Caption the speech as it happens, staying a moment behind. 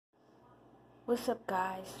What's up,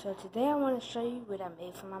 guys? So today I want to show you what I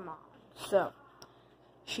made for my mom. So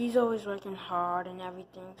she's always working hard and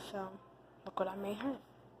everything, so look what I made her.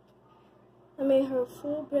 I made her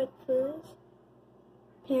full breakfast,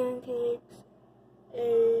 pancakes,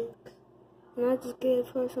 eggs, and I just gave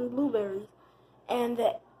her some blueberries. And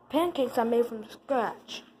the pancakes I made from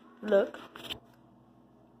scratch. Look.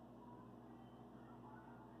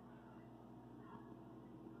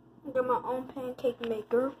 I got my own pancake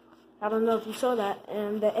maker. I don't know if you saw that.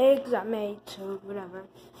 And the eggs I made too, whatever.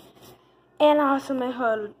 And I also made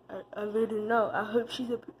her a little note. I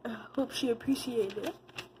hope she appreciated it.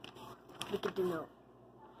 Look at the note.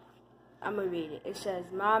 I'm gonna read it. It says,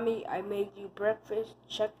 "Mommy, I made you breakfast.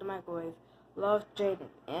 Check the microwave. Love, Jaden."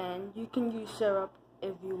 And you can use syrup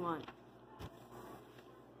if you want.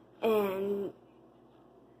 And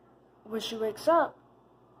when she wakes up,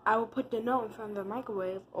 I will put the note in front of the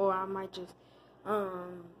microwave, or I might just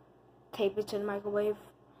tape it to the microwave,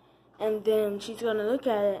 and then she's gonna look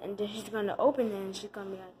at it, and then she's gonna open it, and she's gonna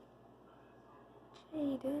be like,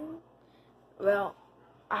 "Jaden." Well,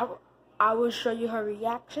 I will show you her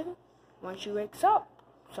reaction when she wakes up.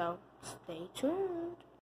 So stay tuned.